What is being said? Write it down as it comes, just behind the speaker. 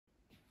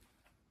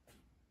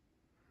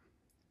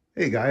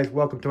Hey guys,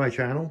 welcome to my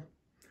channel.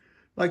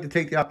 I'd like to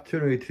take the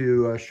opportunity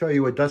to show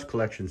you a dust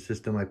collection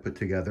system I put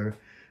together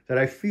that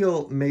I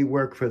feel may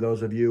work for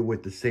those of you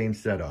with the same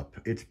setup.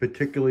 It's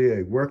particularly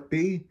a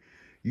Workbee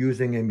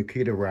using a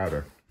Makita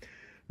router.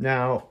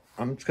 Now,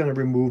 I'm just going to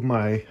remove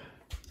my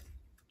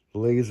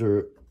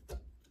laser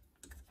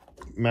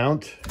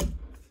mount.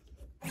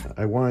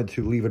 I wanted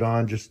to leave it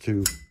on just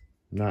to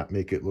not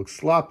make it look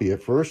sloppy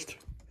at first.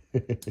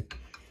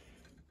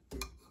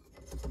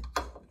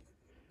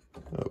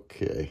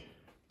 Okay.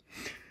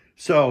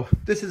 So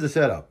this is the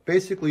setup.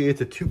 Basically,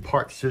 it's a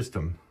two-part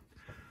system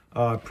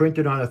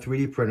printed on a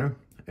 3D printer,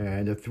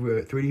 and the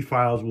 3D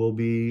files will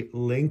be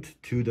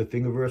linked to the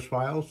Thingiverse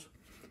files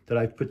that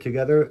I've put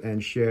together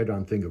and shared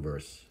on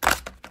Thingiverse.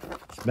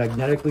 It's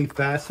magnetically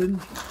fastened,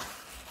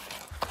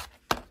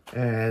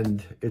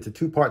 and it's a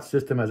two-part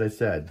system, as I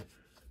said.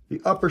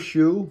 The upper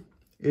shoe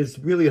is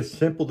really a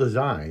simple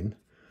design,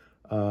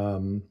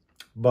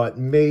 but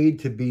made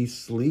to be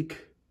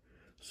sleek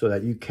so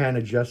that you can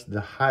adjust the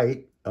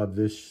height of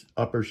this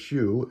upper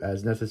shoe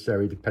as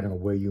necessary depending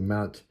on where you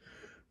mount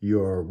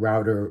your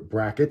router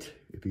bracket.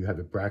 If you have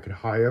a bracket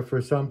higher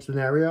for some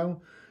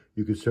scenario,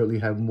 you can certainly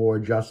have more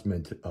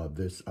adjustment of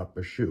this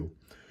upper shoe.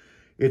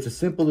 It's a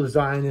simple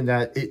design in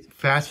that it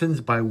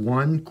fastens by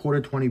 1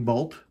 1/4-20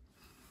 bolt.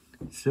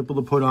 Simple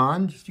to put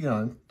on, just,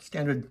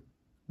 standard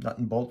nut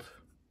and bolt,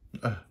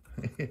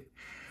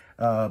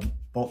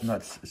 bolt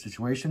nuts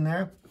situation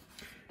there.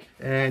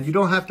 And you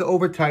don't have to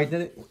over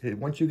tighten it.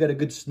 Once you get a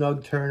good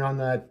snug turn on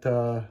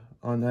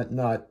that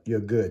nut,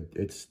 you're good.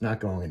 It's not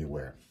going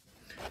anywhere.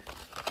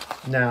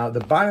 Now,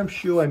 the bottom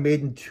shoe I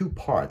made in two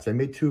parts. I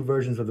made two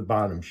versions of the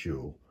bottom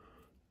shoe.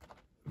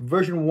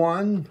 Version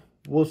 1,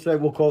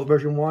 we'll call it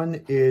version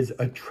 1, is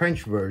a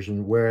trench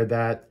version where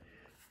the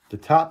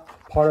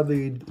top part of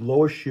the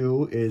lower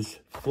shoe is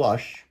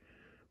flush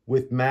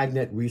with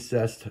magnet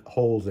recessed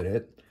holes in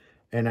it.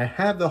 And I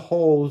have the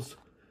holes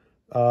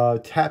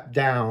tapped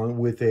down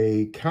with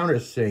a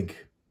countersink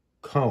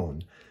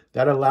cone.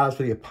 That allows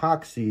for the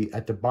epoxy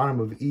at the bottom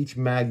of each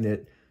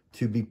magnet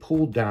to be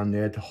pulled down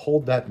there to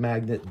hold that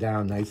magnet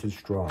down nice and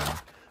strong.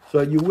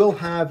 So you will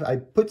have, I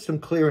put some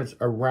clearance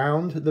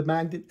around the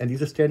magnet, and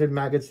these are standard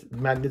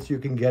magnets you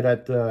can get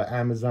at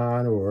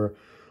Amazon or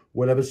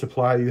whatever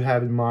supplier you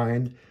have in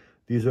mind.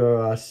 These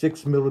are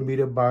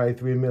 6mm by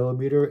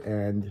 3mm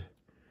and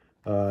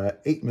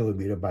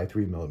 8mm by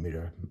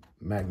 3mm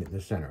magnet in the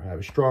center. I have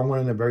a strong one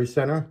in the very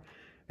center,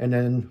 and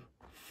then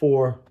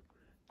 4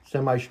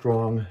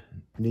 semi-strong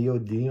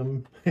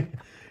neodymium,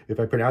 if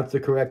I pronounce the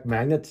correct,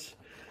 magnets.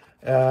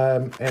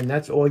 And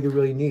that's all you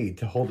really need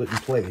to hold it in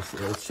place.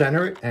 It'll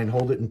center it and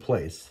hold it in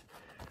place.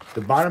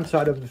 The bottom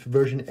side of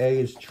version A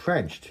is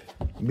trenched,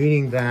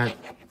 meaning that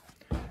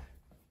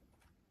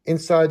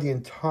inside the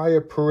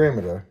entire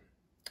perimeter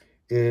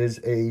is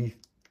a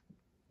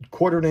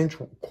quarter of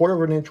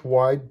an inch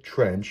wide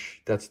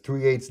trench that's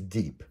 3/8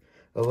 deep,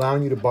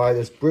 allowing you to buy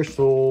this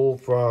bristle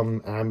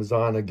from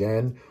Amazon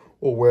again,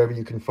 or wherever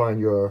you can find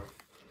your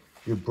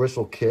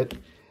bristle kit.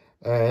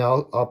 And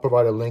I'll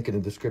provide a link in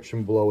the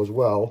description below as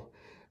well.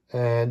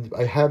 And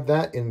I have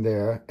that in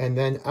there, and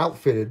then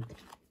outfitted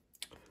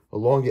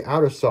along the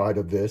outer side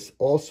of this,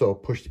 also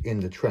pushed in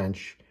the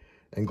trench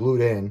and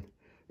glued in,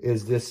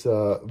 is this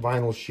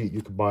vinyl sheet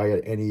you could buy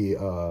at any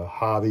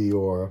hobby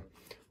or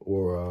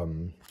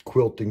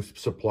quilting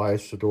supply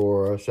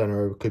store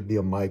center. It could be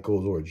a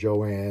Michael's or a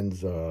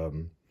Joann's,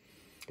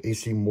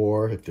 AC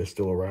Moore, if they're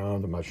still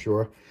around, I'm not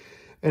sure.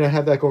 And I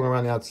have that going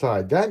around the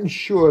outside. That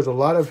ensures a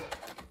lot of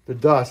the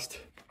dust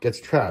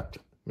gets trapped.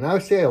 When I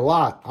say a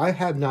lot, I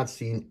have not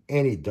seen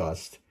any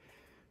dust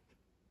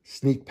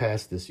sneak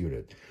past this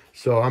unit.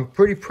 So I'm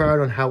pretty proud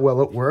on how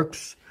well it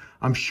works.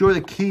 I'm sure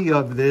the key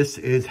of this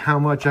is how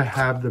much I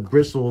have the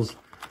bristles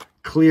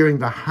clearing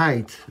the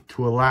height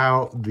to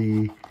allow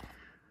the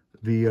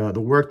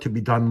work to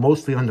be done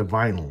mostly on the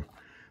vinyl.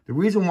 The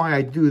reason why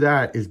I do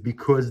that is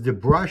because the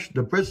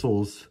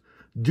bristles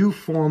do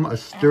form a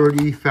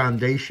sturdy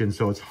foundation,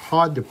 so it's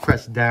hard to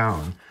press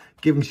down,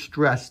 giving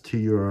stress to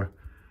your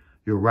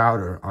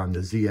router on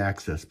the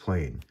Z-axis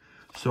plane.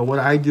 So what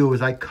I do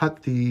is I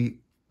cut the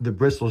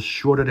bristles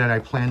shorter than I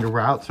plan to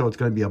route, so it's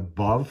going to be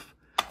above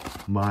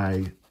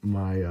my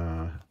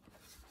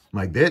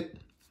bit.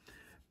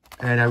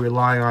 And I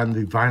rely on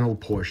the vinyl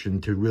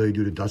portion to really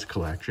do the dust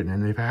collection.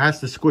 And if it has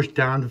to squish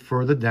down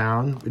further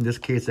down, in this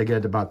case, I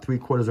get about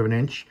 3/4 of an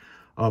inch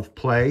of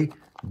play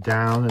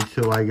down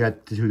until I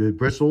get to the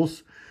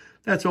bristles.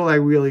 That's all I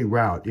really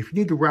route. If you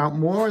need to route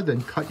more, then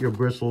cut your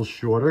bristles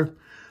shorter.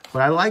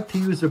 But I like to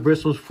use the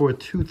bristles for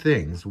two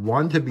things.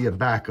 One, to be a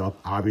backup,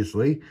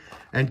 obviously.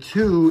 And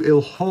two,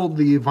 it'll hold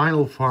the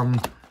vinyl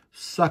from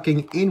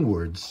sucking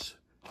inwards,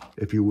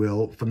 if you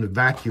will, from the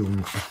vacuum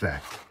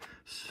effect.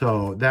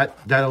 So that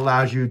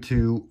allows you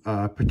to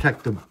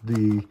protect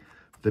the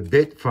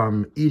bit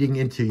from eating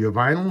into your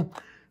vinyl,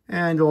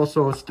 and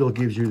also still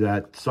gives you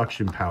that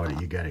suction power that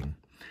you're getting.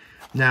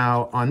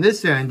 Now, on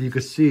this end, you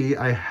can see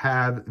I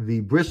have the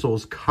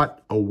bristles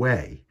cut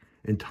away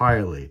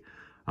entirely.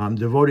 I'm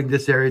devoting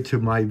this area to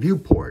my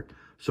viewport.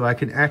 so I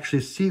can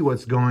actually see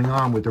what's going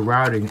on with the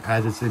routing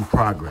as it's in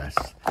progress.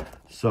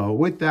 So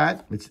with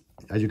that,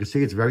 as you can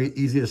see, it's very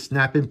easy to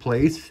snap in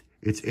place.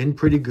 It's in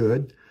pretty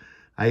good.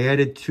 I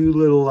added two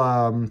little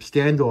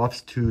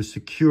standoffs to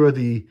secure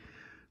the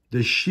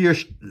shear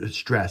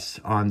stress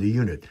on the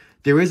unit.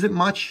 There isn't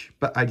much,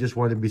 but I just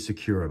want to be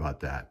secure about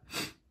that.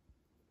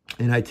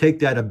 And I take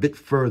that a bit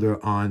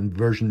further on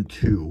version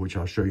 2, which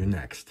I'll show you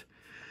next.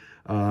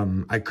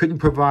 I couldn't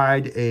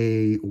provide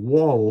a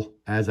wall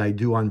as I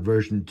do on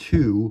version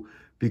 2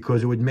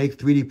 because it would make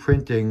 3D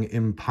printing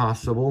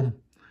impossible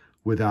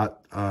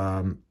without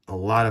a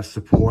lot of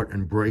support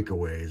and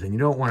breakaways. And you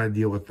don't want to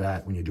deal with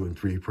that when you're doing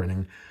 3D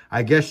printing.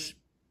 I guess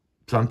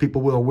some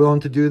people were willing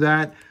to do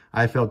that.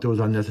 I felt it was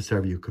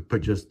unnecessary. You could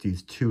put just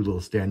these two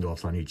little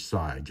standoffs on each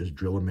side. Just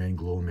drill them in,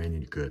 glue them in,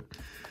 and you could.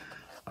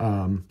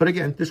 But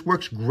again, this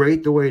works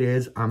great the way it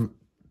is. I'm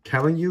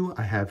telling you,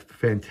 I have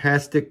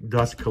fantastic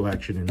dust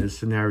collection in this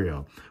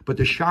scenario. But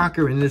the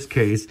shocker in this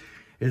case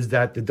is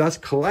that the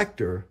dust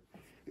collector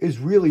is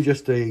really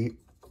just a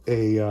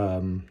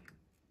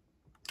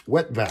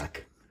wet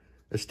vac.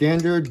 A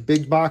standard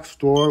big box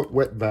store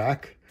wet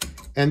vac.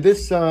 And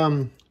this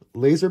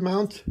laser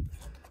mount,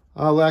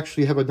 I'll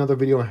actually have another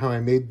video on how I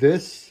made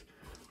this.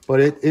 But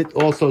it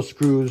also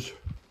screws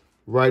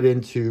right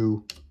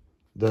into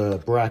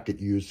the bracket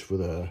used for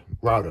the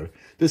router.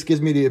 This gives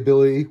me the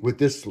ability with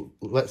this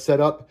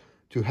setup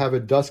to have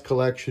a dust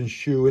collection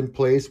shoe in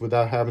place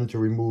without having to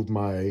remove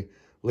my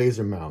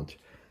laser mount.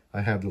 I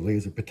have the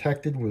laser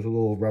protected with a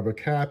little rubber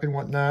cap and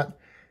whatnot,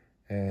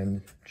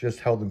 and just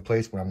held in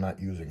place when I'm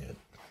not using it.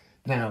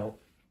 Now,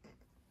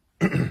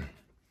 the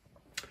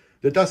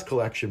dust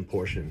collection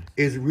portion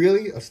is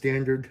really a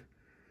standard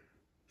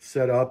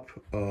setup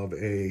of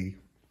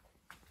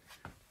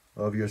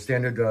your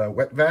standard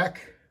wet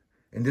vac.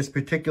 In this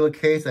particular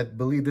case, I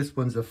believe this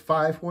one's a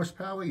 5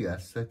 horsepower.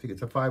 Yes, I think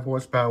it's a 5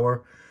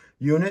 horsepower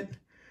unit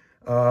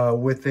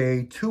with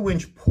a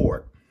 2-inch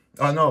port.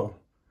 Oh, no,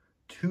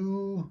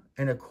 2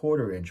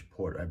 1/4 inch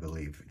port, I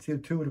believe. It's either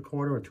 2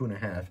 1/4 or 2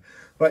 1/2.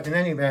 But in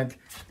any event,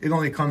 it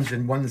only comes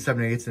in 1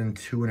 7/8 and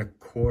 2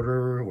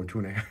 1/4 or 2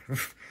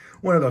 1/2.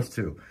 One of those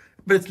two.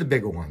 But it's the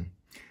bigger one.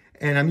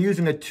 And I'm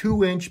using a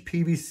 2-inch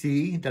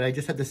PVC that I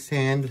just had to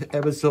sand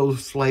ever so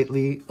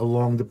slightly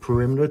along the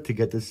perimeter to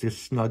get this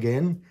just snug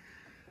in.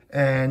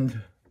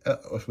 And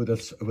with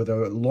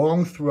a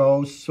long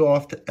throw,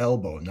 soft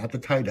elbow, not the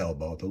tight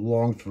elbow, the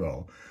long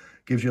throw.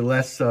 Gives you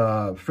less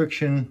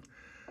friction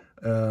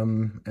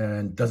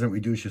and doesn't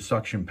reduce your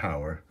suction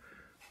power.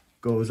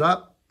 Goes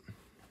up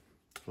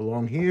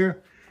along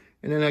here.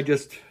 And then I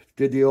just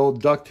did the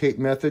old duct tape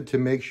method to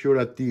make sure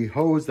that the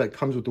hose that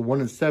comes with the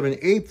 1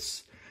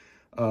 7/8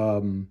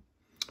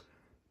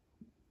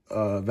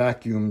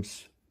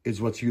 vacuums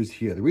is what's used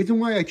here. The reason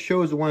why I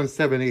chose the 1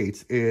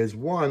 7/8 is,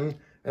 one,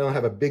 I don't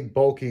have a big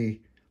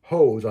bulky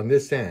hose on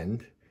this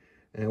end,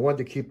 and I wanted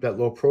to keep that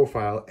low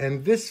profile.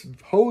 And this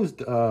hose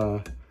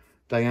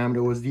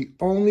diameter was the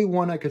only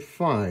one I could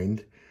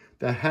find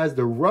that has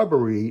the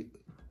rubbery,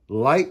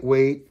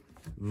 lightweight,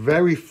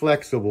 very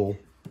flexible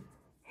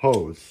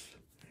hose.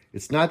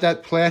 It's not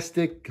that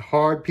plastic,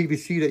 hard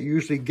PVC that you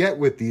usually get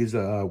with these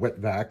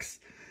wet vacs.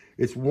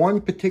 It's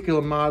one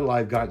particular model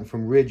I've gotten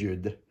from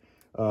Rigid,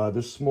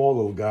 this small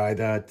little guy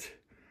that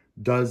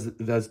does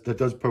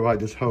provide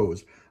this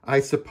hose. I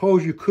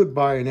suppose you could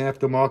buy an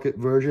aftermarket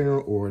version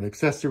or an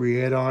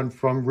accessory add-on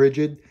from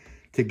Rigid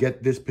to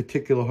get this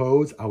particular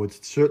hose. I would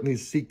certainly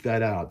seek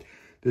that out.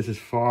 This is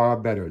far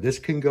better. This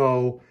can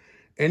go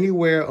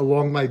anywhere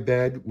along my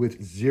bed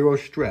with zero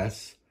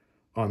stress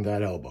on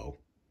that elbow.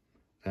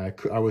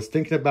 I was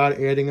thinking about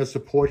adding a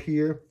support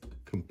here.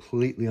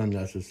 Completely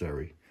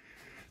unnecessary.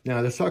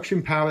 Now, the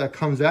suction power that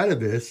comes out of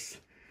this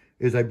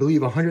is, I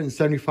believe,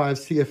 175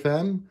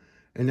 CFM.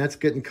 And that's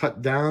getting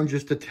cut down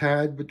just a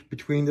tad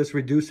between this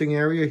reducing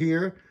area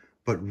here.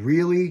 But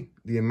really,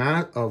 the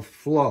amount of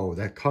flow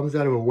that comes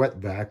out of a wet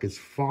vac is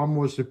far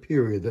more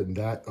superior than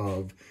that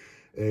of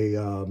a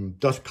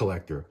dust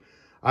collector.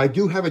 I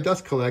do have a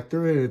dust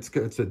collector, and it's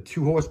a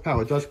 2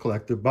 horsepower dust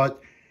collector,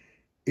 but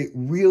it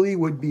really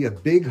would be a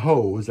big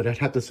hose that I'd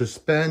have to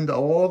suspend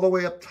all the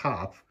way up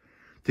top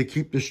to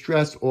keep the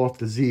stress off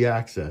the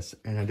Z-axis,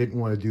 and I didn't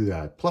want to do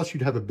that. Plus,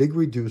 you'd have a big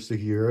reducer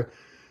here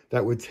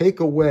that would take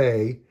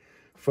away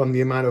from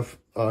the amount of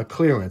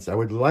clearance. I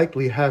would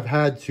likely have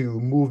had to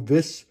move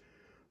this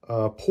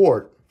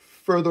port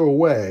further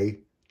away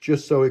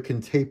just so it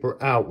can taper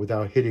out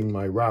without hitting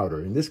my router.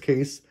 In this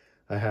case,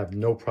 I have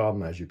no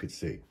problem, as you could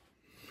see.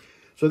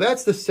 So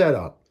that's the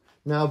setup.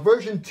 Now,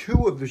 version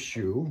 2 of the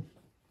shoe,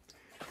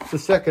 the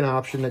second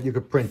option that you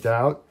could print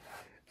out.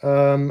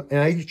 And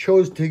I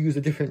chose to use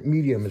a different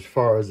medium as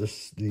far as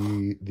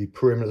the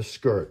perimeter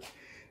skirt.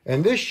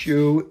 And this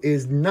shoe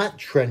is not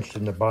trenched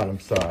in the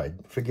bottom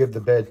side. Forgive the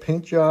bad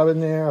paint job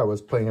in there. I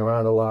was playing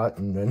around a lot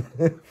and then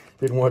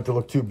didn't want it to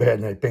look too bad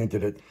and I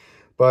painted it.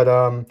 But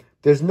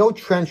there's no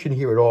trench in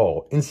here at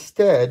all.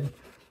 Instead,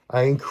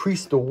 I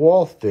increased the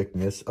wall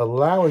thickness,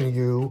 allowing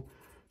you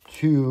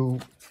to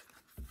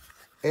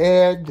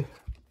add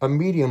a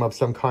medium of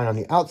some kind on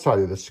the outside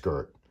of the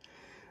skirt.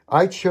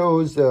 I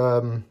chose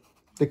the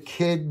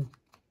kid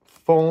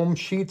foam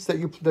sheets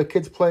that the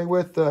kids play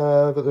with,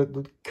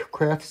 the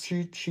craft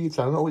sheets.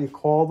 I don't know what you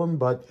call them,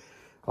 but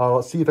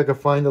I'll see if I can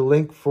find a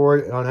link for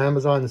it on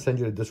Amazon and send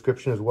you the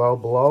description as well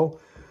below.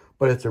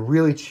 But it's a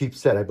really cheap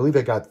set. I believe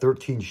I got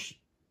 100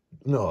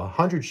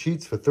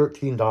 sheets for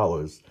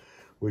 $13,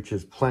 which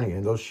is plenty.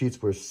 And those sheets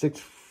were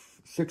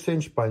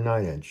 6-inch by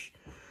 9-inch.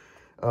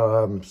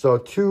 So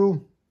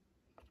two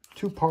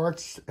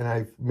parts, and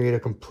I made a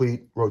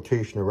complete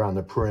rotation around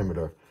the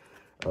perimeter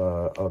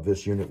of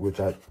this unit with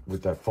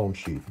that foam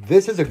sheet.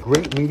 This is a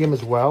great medium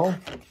as well.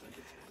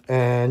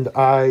 And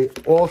I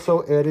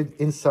also added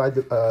inside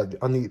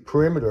on the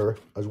perimeter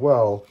as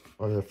well,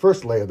 on the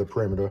first layer of the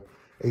perimeter,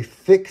 a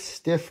thick,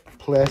 stiff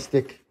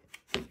plastic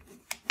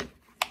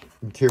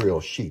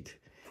material sheet.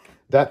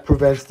 That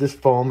prevents this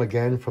foam,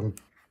 again, from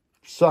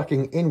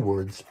sucking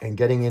inwards and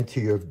getting into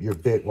your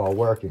bit while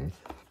working.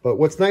 But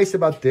what's nice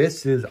about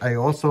this is I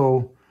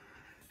also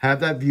have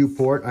that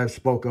viewport I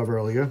spoke of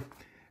earlier,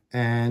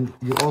 and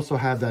you also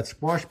have that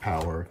squash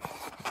power.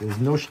 There's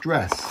no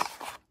stress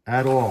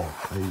at all.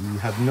 You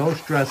have no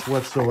stress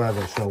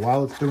whatsoever. So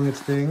while it's doing its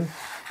thing,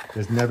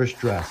 there's never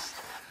stress.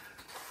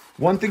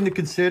 One thing to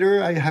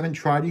consider, I haven't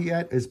tried it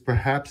yet, is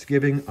perhaps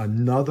giving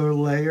another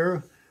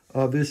layer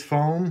of this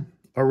foam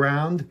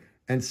around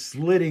and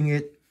slitting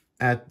it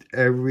at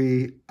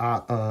every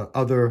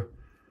other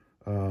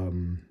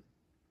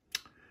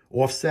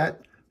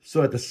offset,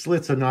 so that the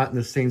slits are not in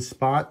the same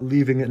spot,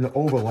 leaving an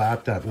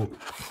overlap that will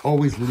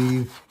always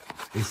leave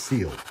a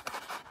seal.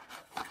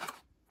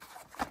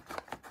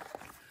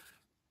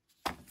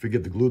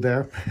 Forget the glue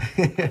there.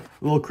 A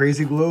little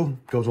crazy glue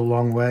goes a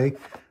long way,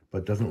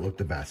 but doesn't look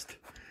the best.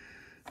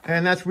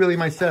 And that's really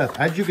my setup.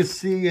 As you can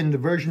see in the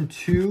version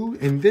 2,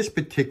 in this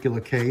particular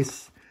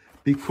case,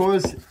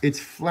 because it's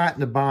flat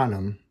in the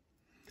bottom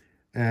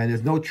and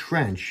there's no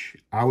trench,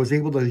 I was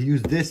able to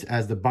use this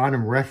as the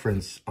bottom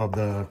reference of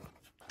the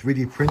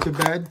 3D printer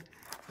bed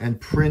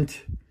and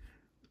print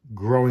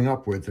growing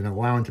upwards and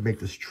allowing to make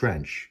this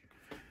trench.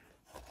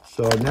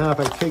 So now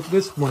if I take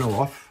this one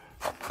off,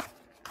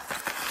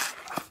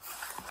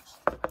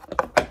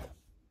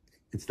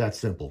 it's that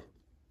simple.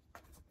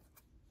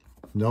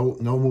 No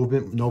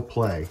movement, no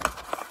play.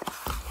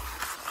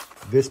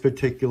 This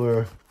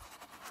particular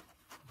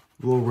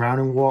little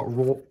routing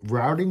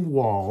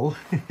wall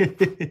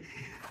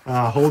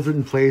holds it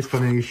in place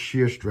from any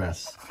shear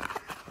stress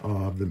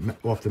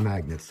off the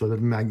magnets. So the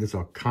magnets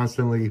are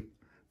constantly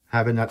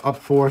having that up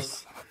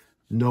force,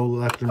 no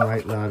left and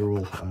right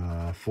lateral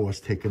force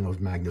taking those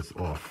magnets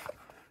off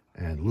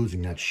and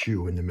losing that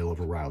shoe in the middle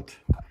of a route.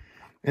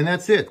 And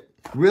that's it.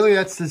 Really,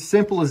 that's as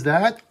simple as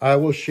that. I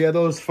will share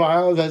those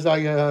files as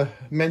I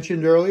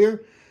mentioned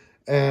earlier.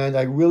 And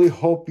I really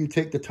hope you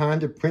take the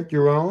time to print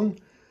your own.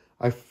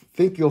 I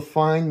think you'll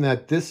find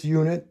that this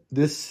unit,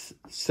 this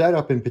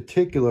setup in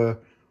particular,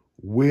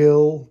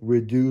 will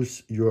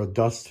reduce your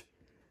dust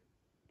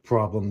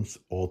problems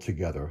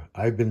altogether.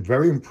 I've been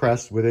very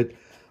impressed with it.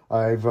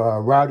 I've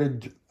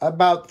routed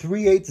about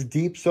 3/8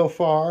 deep so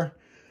far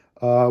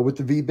with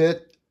the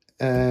V-bit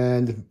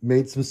and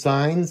made some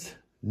signs.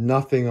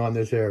 Nothing on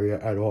this area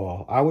at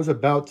all. I was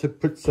about to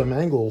put some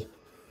angle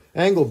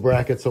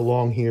brackets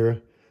along here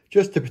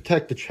just to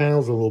protect the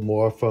channels a little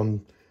more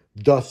from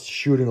dust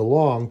shooting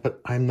along,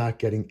 but I'm not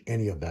getting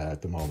any of that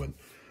at the moment.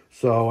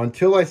 So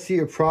until I see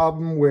a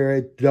problem where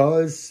it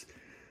does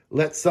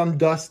let some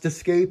dust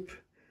escape,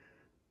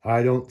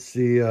 I don't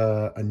see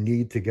a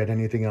need to get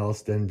anything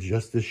else than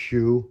just the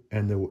shoe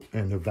and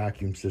the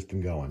vacuum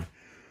system going.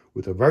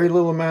 With a very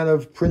little amount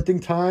of printing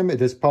time, it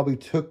has probably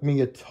took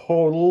me a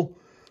total,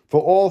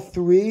 for all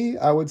three,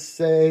 I would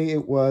say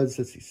it was,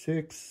 let's see,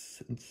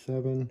 6 and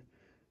 7,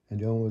 and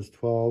the other one was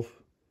 12.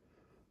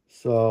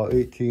 So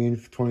 18,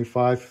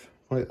 25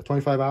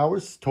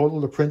 hours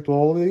total to print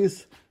all of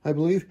these, I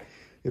believe,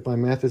 if my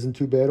math isn't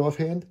too bad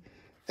offhand.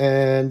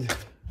 And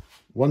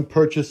one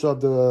purchase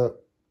of the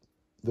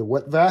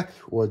wet vac,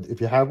 or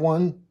if you have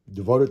one,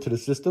 devote it to the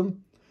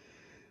system.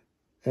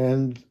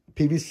 And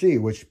PVC,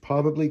 which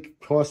probably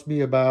cost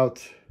me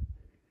about,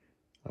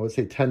 I would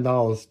say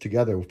 $10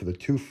 together for the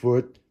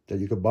 2-foot that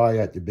you could buy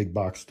at the big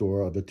box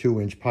store, or the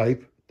 2-inch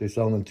pipe. They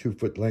sell them in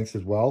 2-foot lengths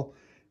as well.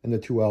 And the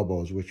 2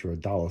 elbows, which are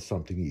 $1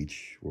 something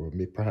each, or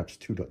maybe perhaps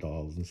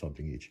 $2 and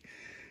something each.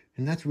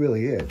 And that's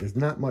really it. There's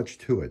not much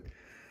to it.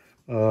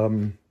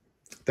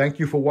 Thank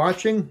you for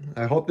watching.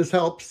 I hope this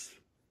helps.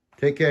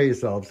 Take care of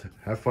yourselves.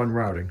 Have fun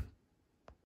routing.